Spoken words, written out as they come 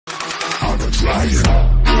Hey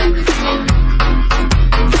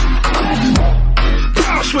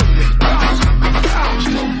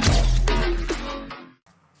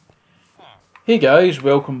guys,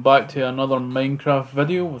 welcome back to another Minecraft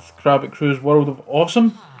video with Crabbit Crew's World of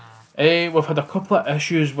Awesome. We've had a couple of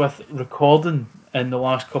issues with recording in the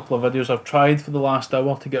last couple of videos. I've tried for the last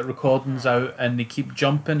hour to get recordings out and they keep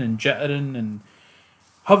jumping and jittering and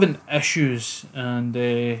having issues, and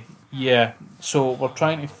yeah, so we're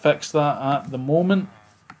trying to fix that at the moment.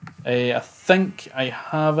 I think I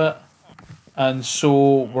have it, and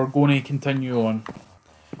so we're going to continue on.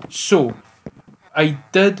 So I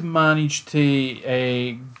did manage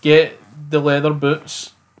to get the leather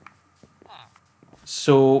boots.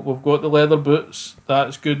 So we've got the leather boots.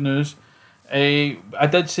 That's good news. I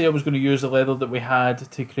did say I was going to use the leather that we had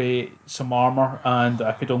to create some armour, and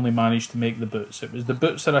I could only manage to make the boots. It was the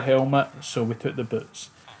boots that are a helmet, so we took the boots.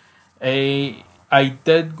 I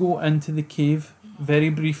did go into the cave very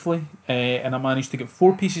briefly, and I managed to get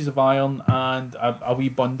 4 pieces of iron and a wee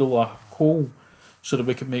bundle of coal, so that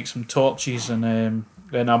we could make some torches, and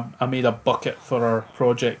then I made a bucket for our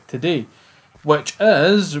project today, which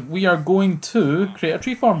is we are going to create a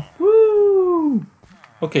tree farm. Woo!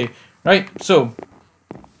 Okay, right, so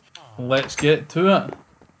let's get to it.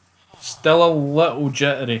 Still a little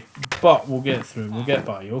jittery, but we'll get through, we'll get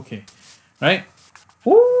by, okay. Right?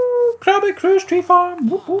 Woo! Crabbit Crew's tree farm!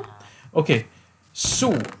 Whoop, whoop. Okay,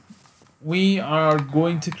 so we are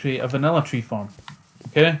going to create a vanilla tree farm.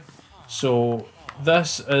 Okay? So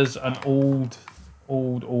this is an old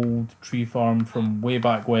tree farm from way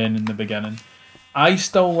back when in the beginning. I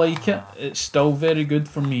still like it. It's still very good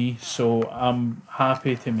for me, so I'm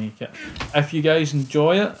happy to make it. If you guys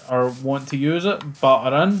enjoy it or want to use it,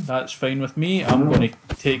 batter in, that's fine with me. I'm going to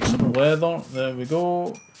take some leather. There we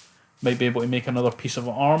go. Might be able to make another piece of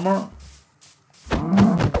armour.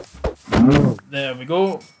 There we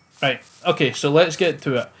go. Right, okay, so let's get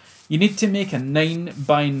to it. You need to make a 9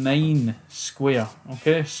 by 9 square.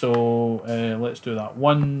 Okay, so let's do that.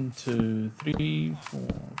 1, 2, 3, 4,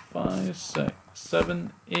 5, 6,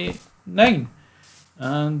 7, 8, 9.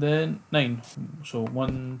 And then 9. So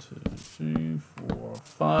 1, 2, 3, 4,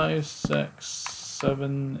 5, 6,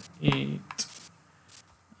 7, 8.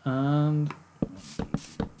 And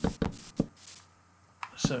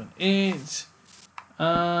 7, 8.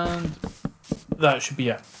 And that should be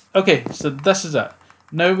it. Okay, so this is it.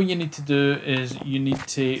 Now what you need to do is you need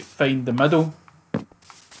to find the middle,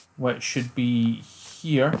 which should be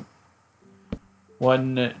here.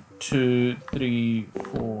 1, 2, 3,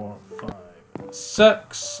 4, 5,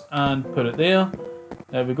 6, and put it there.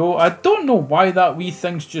 There we go. I don't know why that wee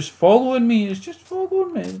thing's just following me. It's just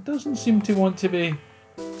following me. It doesn't seem to want to be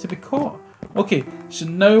caught. Okay, so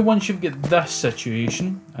now once you've got this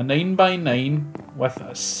situation, a 9 by 9 with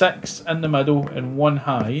a 6 in the middle and 1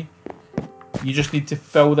 high, you just need to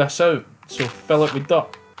fill this out. So fill it with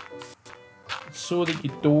dirt, so that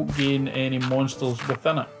you don't gain any monsters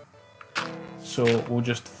within it. So we'll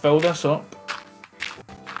just fill this up,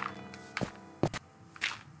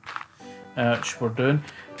 which we're doing.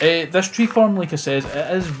 This tree farm, like I said,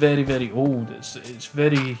 it is very, very old. It's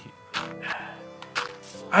very...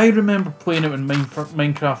 I remember playing it when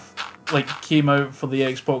Minecraft came out for the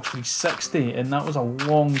Xbox 360, and that was a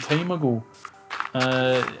long time ago.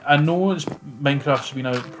 I know Minecraft's been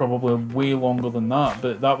out probably way longer than that,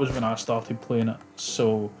 but that was when I started playing it.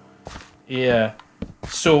 So, yeah.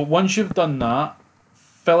 So, once you've done that,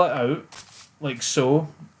 fill it out, like so.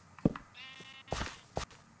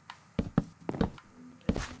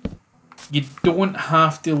 You don't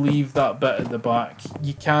have to leave that bit at the back.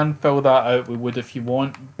 You can fill that out with wood if you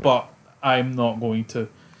want, but I'm not going to.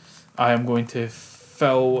 I am going to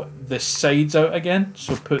fill the sides out again,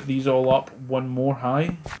 so put these all up 1 more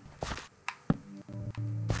high.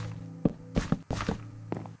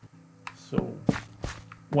 So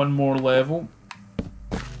 1 more level.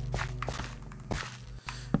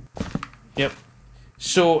 Yep.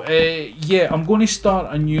 So yeah, I'm going to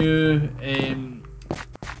start a new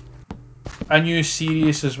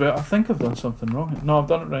series as well. I think I've done something wrong. No, I've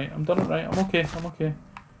done it right. I'm okay.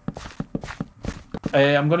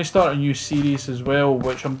 I'm going to start a new series as well,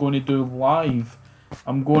 which I'm going to do live.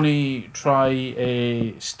 I'm going to try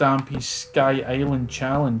a Stampy's Sky Island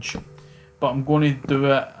challenge, but I'm going to do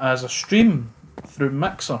it as a stream through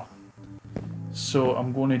Mixer. So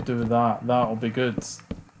I'm going to do that. That'll be good.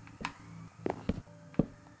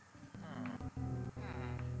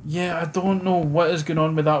 Yeah, I don't know what is going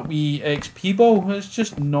on with that wee XP ball. It's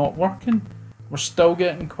just not working. We're still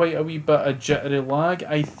getting quite a wee bit of jittery lag.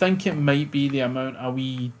 I think it might be the amount of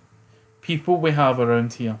wee people we have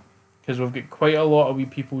around here. because we've got quite a lot of wee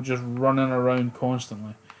people just running around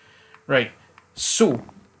constantly. Right, so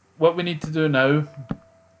what we need to do now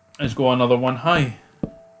is go another one high.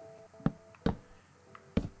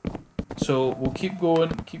 So we'll keep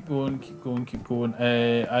going, keep going, keep going, keep going.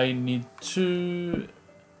 I need to...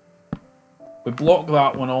 We block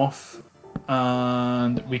that one off,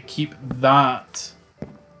 and we keep that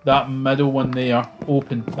middle one there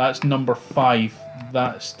open. That's number 5.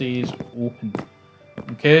 That stays open.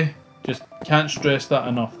 Okay? Just can't stress that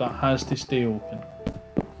enough. That has to stay open.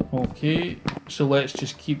 Okay, so let's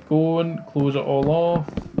just keep going. Close it all off.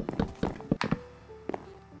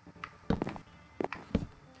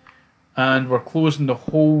 And we're closing the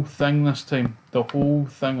whole thing this time. The whole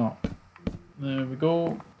thing up. There we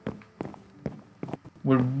go.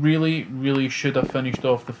 We really should have finished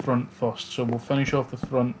off the front first. So we'll finish off the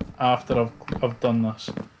front after I've done this.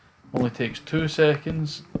 Only takes 2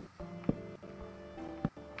 seconds.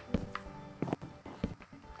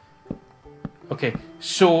 Okay,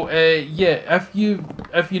 so yeah, if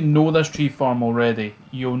you know this tree farm already,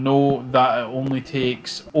 you'll know that it only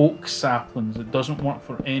takes oak saplings. It doesn't work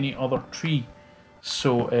for any other tree.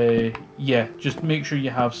 So yeah, just make sure you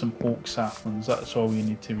have some oak saplings. That's all you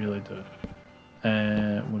need to really do.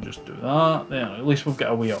 We'll just do that. There, at least we've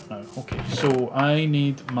got a way up now. Okay, so I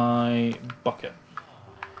need my bucket.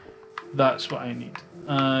 That's what I need.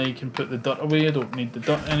 I can put the dirt away. I don't need the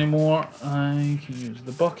dirt anymore. I can use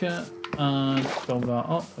the bucket and fill that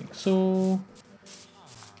up like so.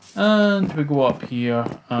 And we go up here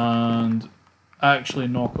and actually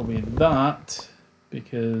knock away that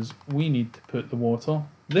because we need to put the water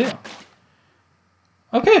there.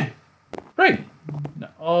 Okay, right.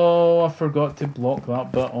 Oh, I forgot to block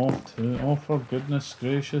that bit off too. Oh, for goodness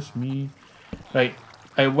gracious me. Right,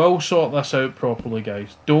 I will sort this out properly,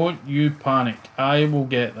 guys. Don't you panic. I will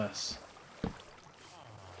get this.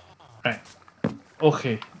 Right.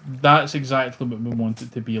 Okay, that's exactly what we want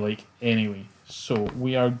it to be like anyway. So,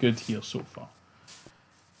 we are good here so far.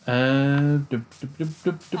 Can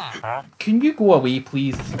you go away,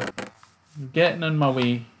 please? You're getting in my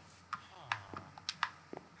way.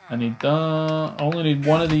 I need that. I only need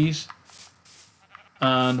one of these.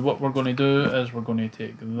 And what we're going to do is we're going to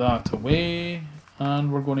take that away.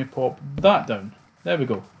 And we're going to pop that down. There we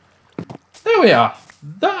go. There we are.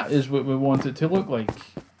 That is what we want it to look like.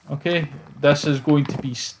 Okay. This is going to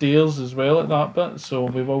be stairs as well at that bit. So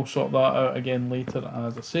we will sort that out again later,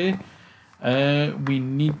 as I say. We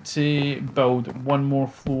need to build one more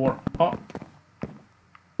floor up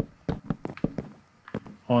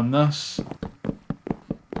on this.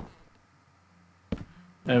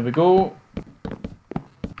 There we go.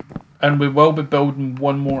 And we will be building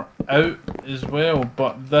one more out as well,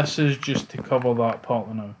 but this is just to cover that part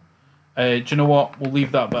now. Do you know what? We'll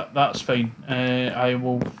leave that bit. That's fine. I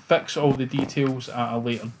will fix all the details at a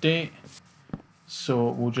later date. So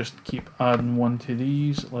we'll just keep adding one to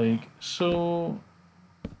these, like so.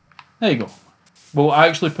 There you go. We'll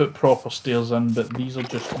actually put proper stairs in, but these are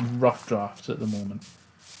just rough drafts at the moment.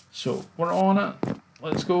 So we're on it.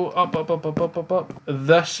 Let's go up, up, up, up, up, up, up.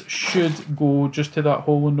 This should go just to that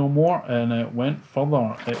hole and no more, and it went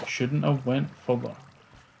further. It shouldn't have went further.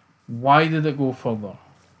 Why did it go further?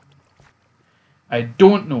 I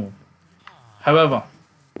don't know. However,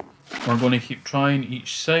 we're going to keep trying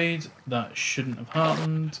each side. That shouldn't have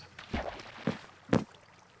happened.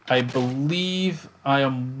 I believe I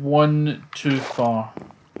am one too far.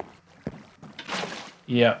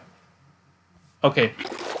 Yeah. Okay.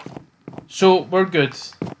 So, we're good.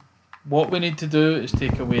 What we need to do is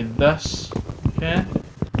take away this, okay?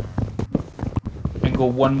 And go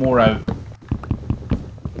one more out.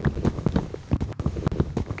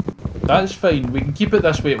 That's fine. We can keep it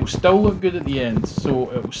this way. It will still look good at the end. So,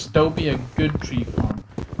 it will still be a good tree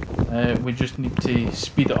farm. We just need to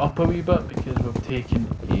speed it up a wee bit because we've taken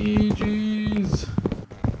ages.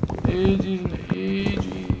 Ages and ages.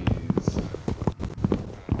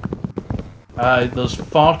 There's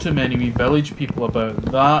far too many wee village people about.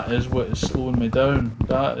 That is what is slowing me down.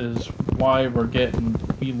 That is why we're getting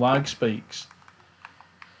wee lag spikes.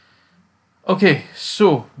 Okay,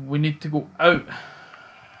 so we need to go out.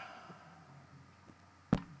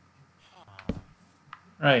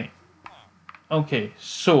 Right. Okay,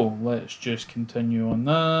 so let's just continue on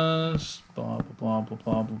this. Blah blah blah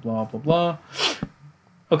blah blah blah blah blah.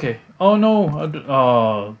 Okay. Oh no.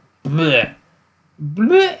 Oh. Bleh.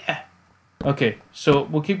 Bleh. Okay, so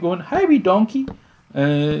we'll keep going. Hi, wee donkey.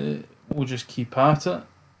 We'll just keep at it.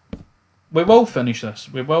 We will finish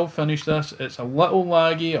this. We will finish this. It's a little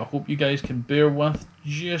laggy. I hope you guys can bear with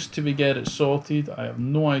just till we get it sorted. I have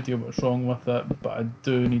no idea what's wrong with it, but I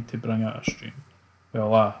do need to bring out a stream.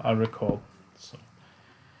 Well, I record.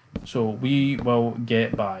 So we will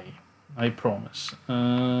get by. I promise.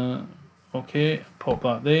 Okay, pop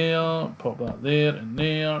that there, and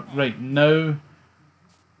there. Right, now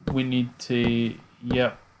we need to...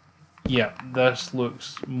 Yep, this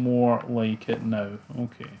looks more like it now.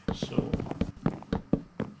 Okay, so...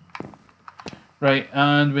 Right,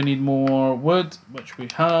 and we need more wood, which we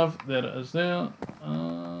have. There it is there.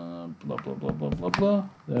 Blah, blah, blah, blah, blah, blah.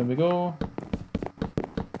 There we go.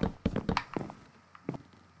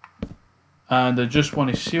 And I just want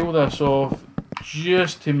to seal this off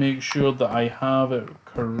just to make sure that I have it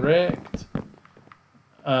correct.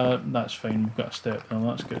 That's fine, we've got a step there,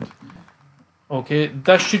 that's good. Okay,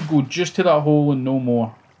 this should go just to that hole and no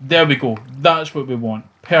more. There we go, that's what we want.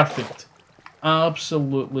 Perfect.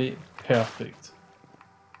 Absolutely perfect.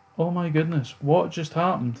 Oh my goodness, what just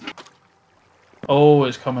happened? Oh,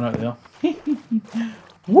 it's coming out there.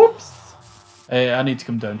 Whoops! I need to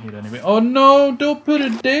come down here anyway. Oh no, don't put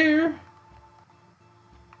it there!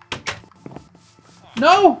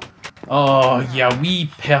 No! Oh, yeah, wee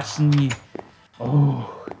person, you.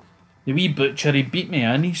 Oh, the wee butcher, he beat me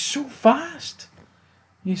and he's so fast.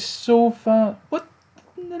 He's so fast. What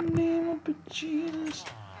in the name of Jesus?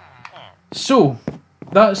 So,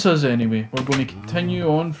 that's us anyway. We're going to continue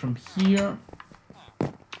on from here.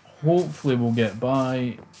 Hopefully we'll get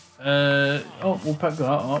by. Oh, we'll pick that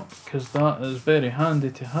up because that is very handy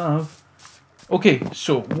to have. Okay,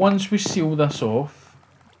 so once we seal this off,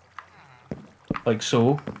 like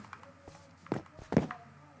so,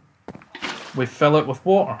 we fill it with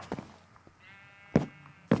water.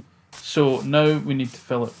 So now we need to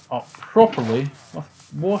fill it up properly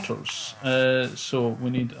with waters. So we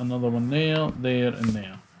need another one there, and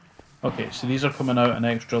there. Okay, so these are coming out an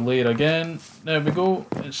extra layer again. There we go.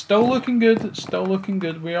 It's still looking good. It's still looking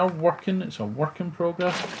good. We are working. It's a work in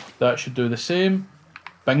progress. That should do the same.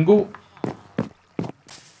 Bingo.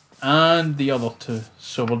 And the other two.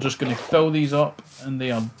 So we're just going to fill these up and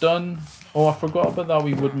they are done. Oh, I forgot about that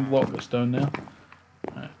wee wooden block that's down there.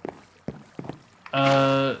 Right.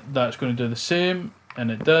 That's going to do the same,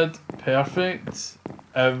 and it did. Perfect.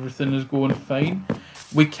 Everything is going fine.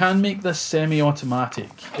 We can make this semi-automatic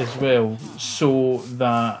as well, so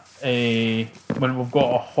that when we've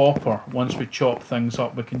got a hopper, once we chop things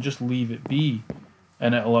up, we can just leave it be,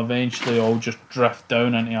 and it'll eventually all just drift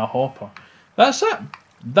down into a hopper. That's it.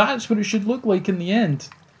 That's what it should look like in the end.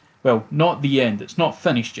 Well, not the end, it's not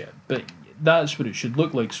finished yet, but that's what it should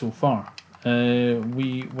look like so far.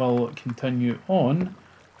 We will continue on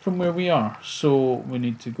from where we are. So we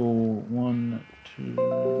need to go 1,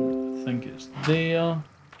 2, I think it's there.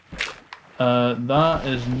 That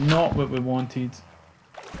is not what we wanted.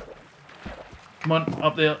 Come on,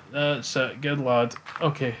 up there, that's it, good lad.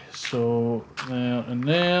 Okay, so there and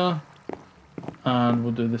there. And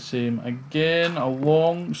we'll do the same again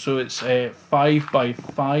along, so it's 5 by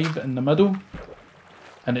 5 in the middle,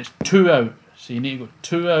 and it's 2 out, so you need to go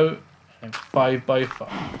 2 out and 5 by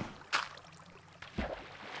 5.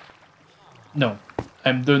 No,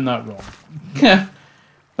 I'm doing that wrong.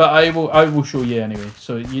 But I will show you anyway.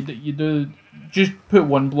 So you do just put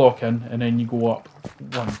one block in and then you go up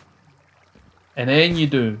 1, and then you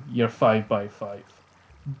do your 5 by 5.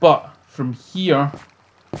 But from here,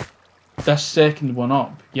 this second one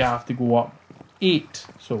up, you have to go up 8.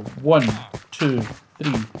 So 1, 2,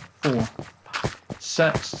 3, 4,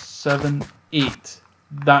 6, 7, 8.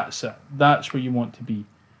 That's it. That's where you want to be.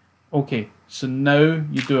 Okay, so now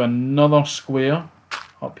you do another square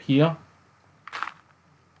up here.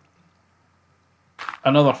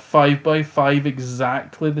 Another 5 by 5,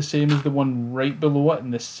 exactly the same as the one right below it,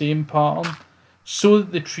 in the same pattern, so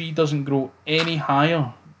that the tree doesn't grow any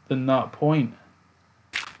higher than that point.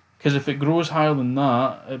 Because if it grows higher than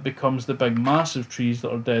that, it becomes the big massive trees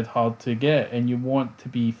that are dead hard to get, and you want to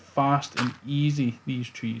be fast and easy, these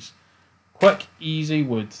trees. Quick, easy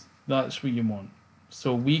wood, that's what you want.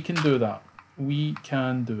 So we can do that. We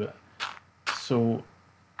can do it. So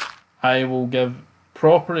I will give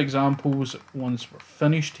proper examples once we're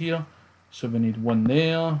finished here. So we need 1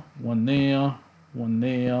 there, 1 there, 1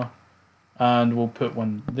 there, and we'll put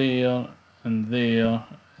 1 there, and there,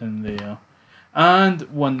 and there. And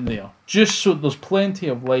 1 there, just so there's plenty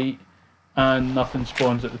of light and nothing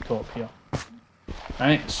spawns at the top here.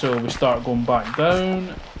 Right, so we start going back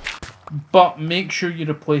down, but make sure you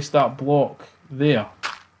replace that block there,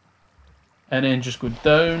 and then just go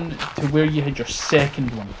down to where you had your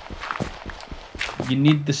second one. You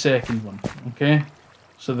need the second one, okay?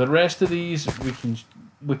 So the rest of these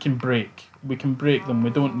we can break. We can break them.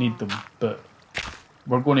 We don't need them, but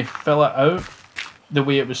we're going to fill it out the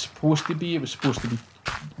way it was supposed to be. It was supposed to be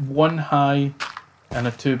 1 high, and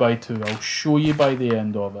a 2x2. I'll show you by the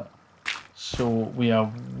end of it. So we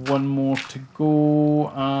have one more to go,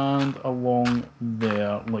 and along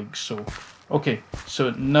there, like so. Okay, so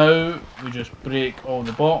now we just break all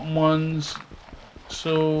the bottom ones.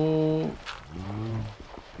 So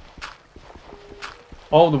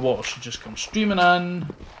all the water should just come streaming in.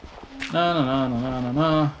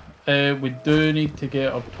 We do need to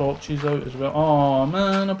get our torches out as well. Oh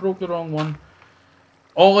man, I broke the wrong one.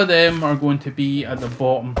 All of them are going to be at the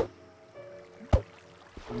bottom.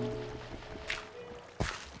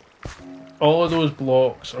 All of those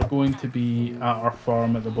blocks are going to be at our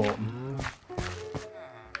farm at the bottom.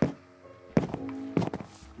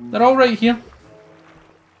 They're all right here.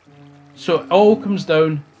 So it all comes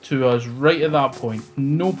down to us right at that point.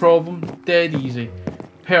 No problem, dead easy.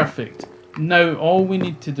 Perfect. Now all we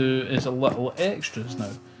need to do is a little extras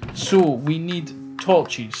now. So we need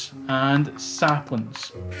torches and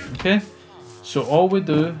saplings. Okay? So all we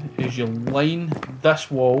do is you line this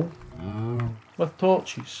wall with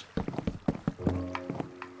torches.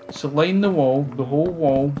 So line the wall, the whole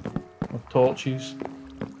wall, with torches.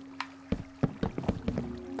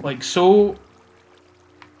 Like so.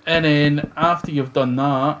 And then after you've done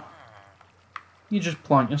that, you just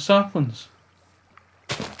plant your saplings.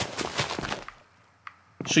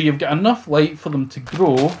 So you've got enough light for them to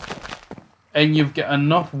grow, and you've got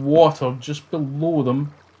enough water just below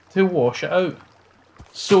them to wash it out.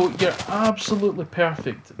 So you're absolutely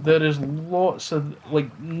perfect. There is lots of,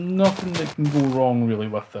 like, nothing that can go wrong really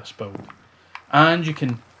with this build. And you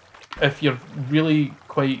can, if you're really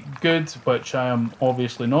quite good, which I am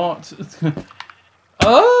obviously not.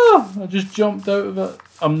 I just jumped out of it.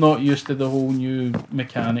 I'm not used to the whole new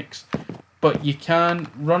mechanics. But you can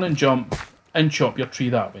run and jump and chop your tree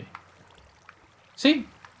that way. See?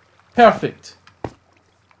 Perfect.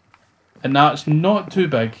 And that's not too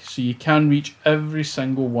big, so you can reach every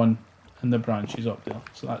single one in the branches up there.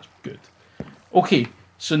 So that's good. Okay,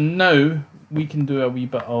 so now we can do a wee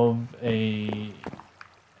bit of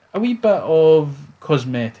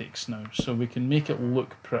cosmetics now. So we can make it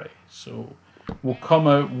look pretty. So we'll come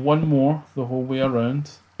out one more the whole way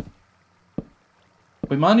around.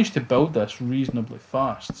 We managed to build this reasonably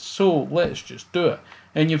fast, so let's just do it.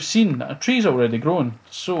 And you've seen that a tree's already grown,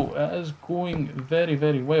 so it is going very,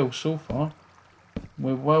 very well so far.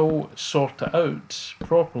 We will sort it out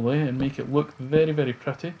properly and make it look very, very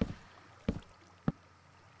pretty.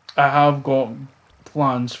 I have got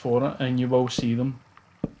plans for it, and you will see them.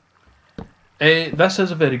 This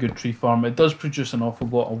is a very good tree farm. It does produce an awful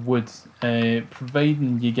lot of wood,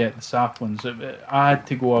 providing you get the saplings. I had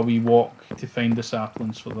to go a wee walk to find the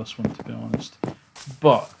saplings for this one, to be honest.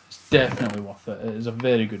 But it's definitely worth it. It is a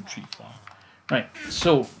very good tree farm. Right,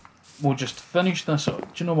 so we'll just finish this up.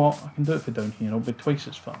 Do you know what? I can do it for down here. It'll be twice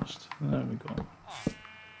as fast. There we go.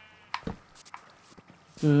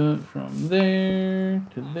 Do it from there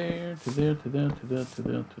to there to there to there to there to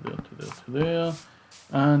there to there to there to there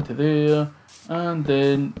and to there, and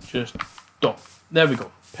then just dot. There we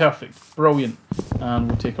go. Perfect. Brilliant. And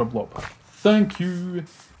we'll take our block back. Thank you.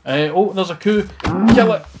 Oh, there's a coup.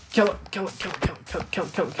 Kill it. Kill it. Kill it. Kill it. Kill it. Kill it. Kill it. Kill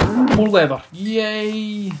it. Kill it. More leather.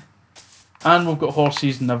 Yay. And we've got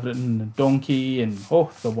horses and everything, and donkey, and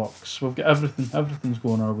oh, the works. We've got everything. Everything's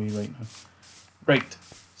going our way right now. Right.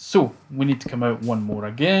 So, we need to come out one more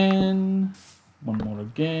again. One more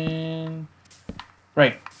again.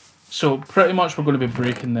 Right. So, pretty much we're going to be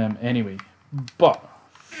breaking them anyway. But,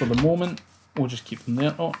 for the moment, we'll just keep them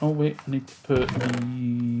there. Oh, no, wait. I need to put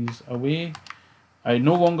these away. I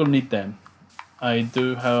no longer need them. I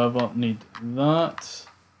do, however, need that.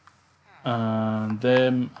 And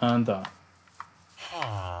them, and that.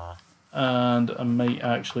 And I might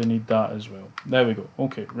actually need that as well. There we go.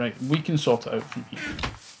 Okay, right. We can sort it out from here.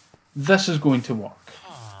 This is going to work.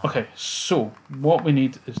 Okay, so what we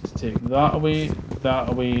need is to take that away, and that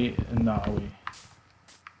away.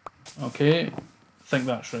 Okay, I think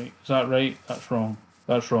that's right. Is that right? That's wrong.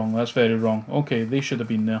 That's wrong. That's very wrong. Okay, they should have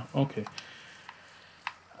been there. Okay.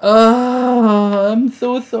 I'm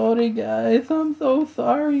so sorry, guys. I'm so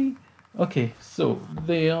sorry. Okay, so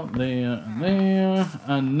there, there, and there.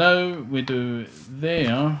 And now we do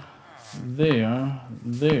there, there,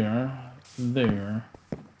 there, there,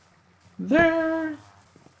 there,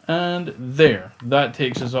 and there. That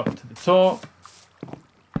takes us up to the top.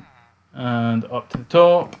 And up to the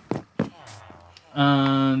top.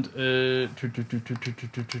 And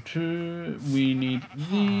we need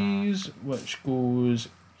these, which goes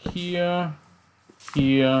here,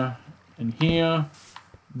 here, and here.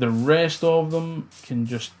 The rest of them can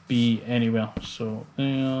just be anywhere. So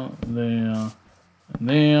there, there, and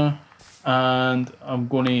there. And I'm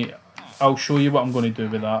going to I'll show you what I'm going to do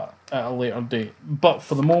with that at a later date. But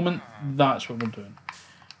for the moment, that's what we're doing.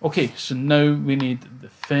 Okay, so now we need the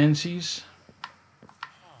fences.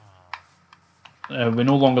 We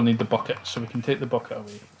no longer need the bucket, so we can take the bucket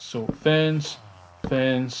away. So fence,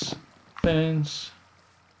 fence, fence,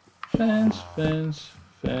 fence, fence,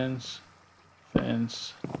 fence,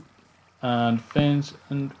 fence, and fence,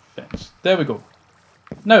 and fence. There we go.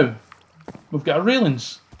 Now, we've got our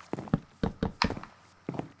railings.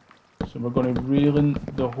 So we're going to railing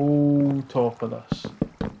the whole top of this.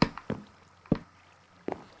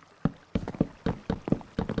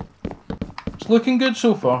 It's looking good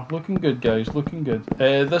so far. Looking good, guys. Looking good.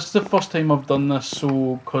 This is the first time I've done this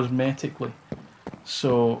so cosmetically.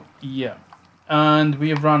 So, yeah. And we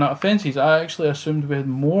have ran out of fences. I actually assumed we had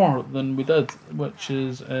more than we did, which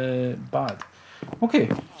is bad. Okay,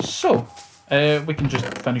 so we can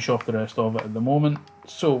just finish off the rest of it at the moment.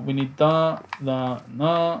 So we need that, that, and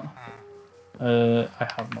that. I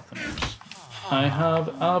have nothing else. I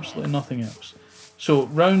have absolutely nothing else. So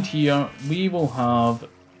round here we will have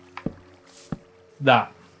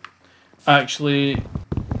that. Actually,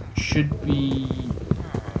 should be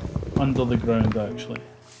under the ground actually.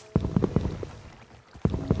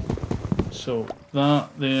 So that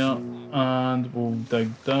there, and we'll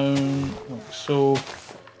dig down like so.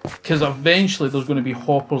 Because eventually there's going to be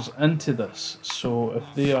hoppers into this. So if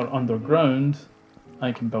they are underground,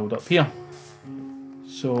 I can build up here.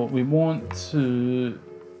 So we want to,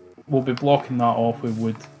 we'll be blocking that off with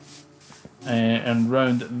wood. And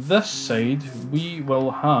round this side, we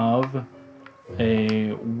will have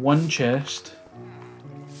a one chest,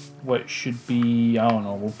 which should be, I don't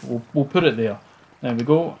know, we'll put it there. There we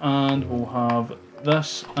go, and we'll have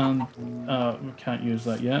this, and we can't use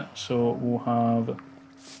that yet, so we'll have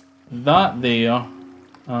that there,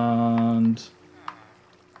 and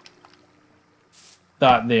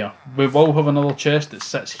that there. We will have another chest that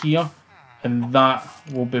sits here, and that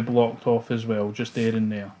will be blocked off as well, just there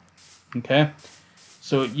and there. Okay,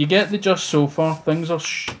 so you get the gist so far. Things are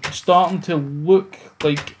starting to look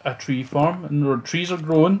like a tree farm, and the trees are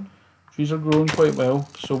growing. Trees are growing quite well.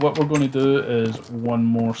 So what we're going to do is one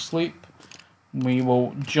more sleep. We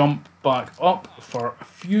will jump back up for a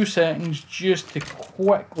few seconds just to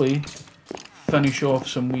quickly finish off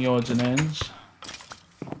some wee odds and ends.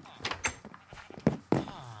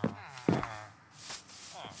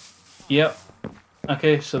 Yep.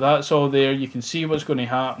 Okay, so that's all there. You can see what's going to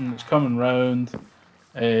happen. It's coming round.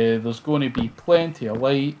 There's going to be plenty of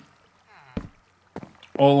light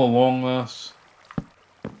all along this.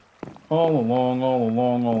 All along, all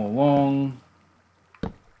along, all along.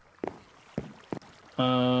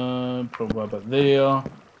 Probably about there,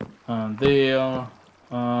 and there,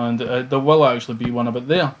 and there will actually be one about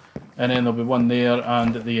there, and then there'll be one there,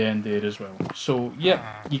 and at the end there as well. So,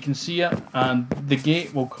 yeah, you can see it, and the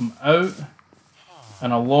gate will come out,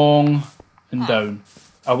 and along, and down.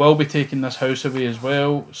 I will be taking this house away as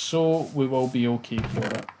well, so we will be okay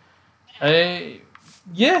for it.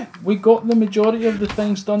 Yeah, we got the majority of the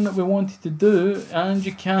things done that we wanted to do, and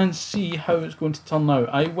you can see how it's going to turn out.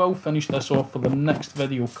 I will finish this off for the next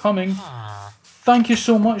video coming. Thank you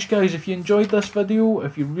so much, guys. If you enjoyed this video,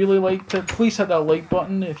 if you really liked it, please hit that like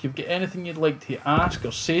button. If you've got anything you'd like to ask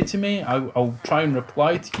or say to me, I'll try and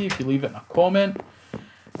reply to you if you leave it in a comment.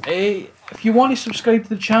 If you want to subscribe to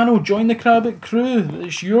the channel, join the Crabbit crew.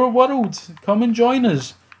 It's your world. Come and join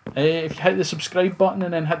us. If you hit the subscribe button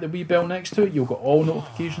and then hit the wee bell next to it, you'll get all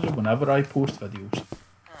notifications whenever I post videos.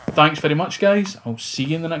 Thanks very much, guys. I'll see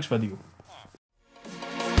you in the next video.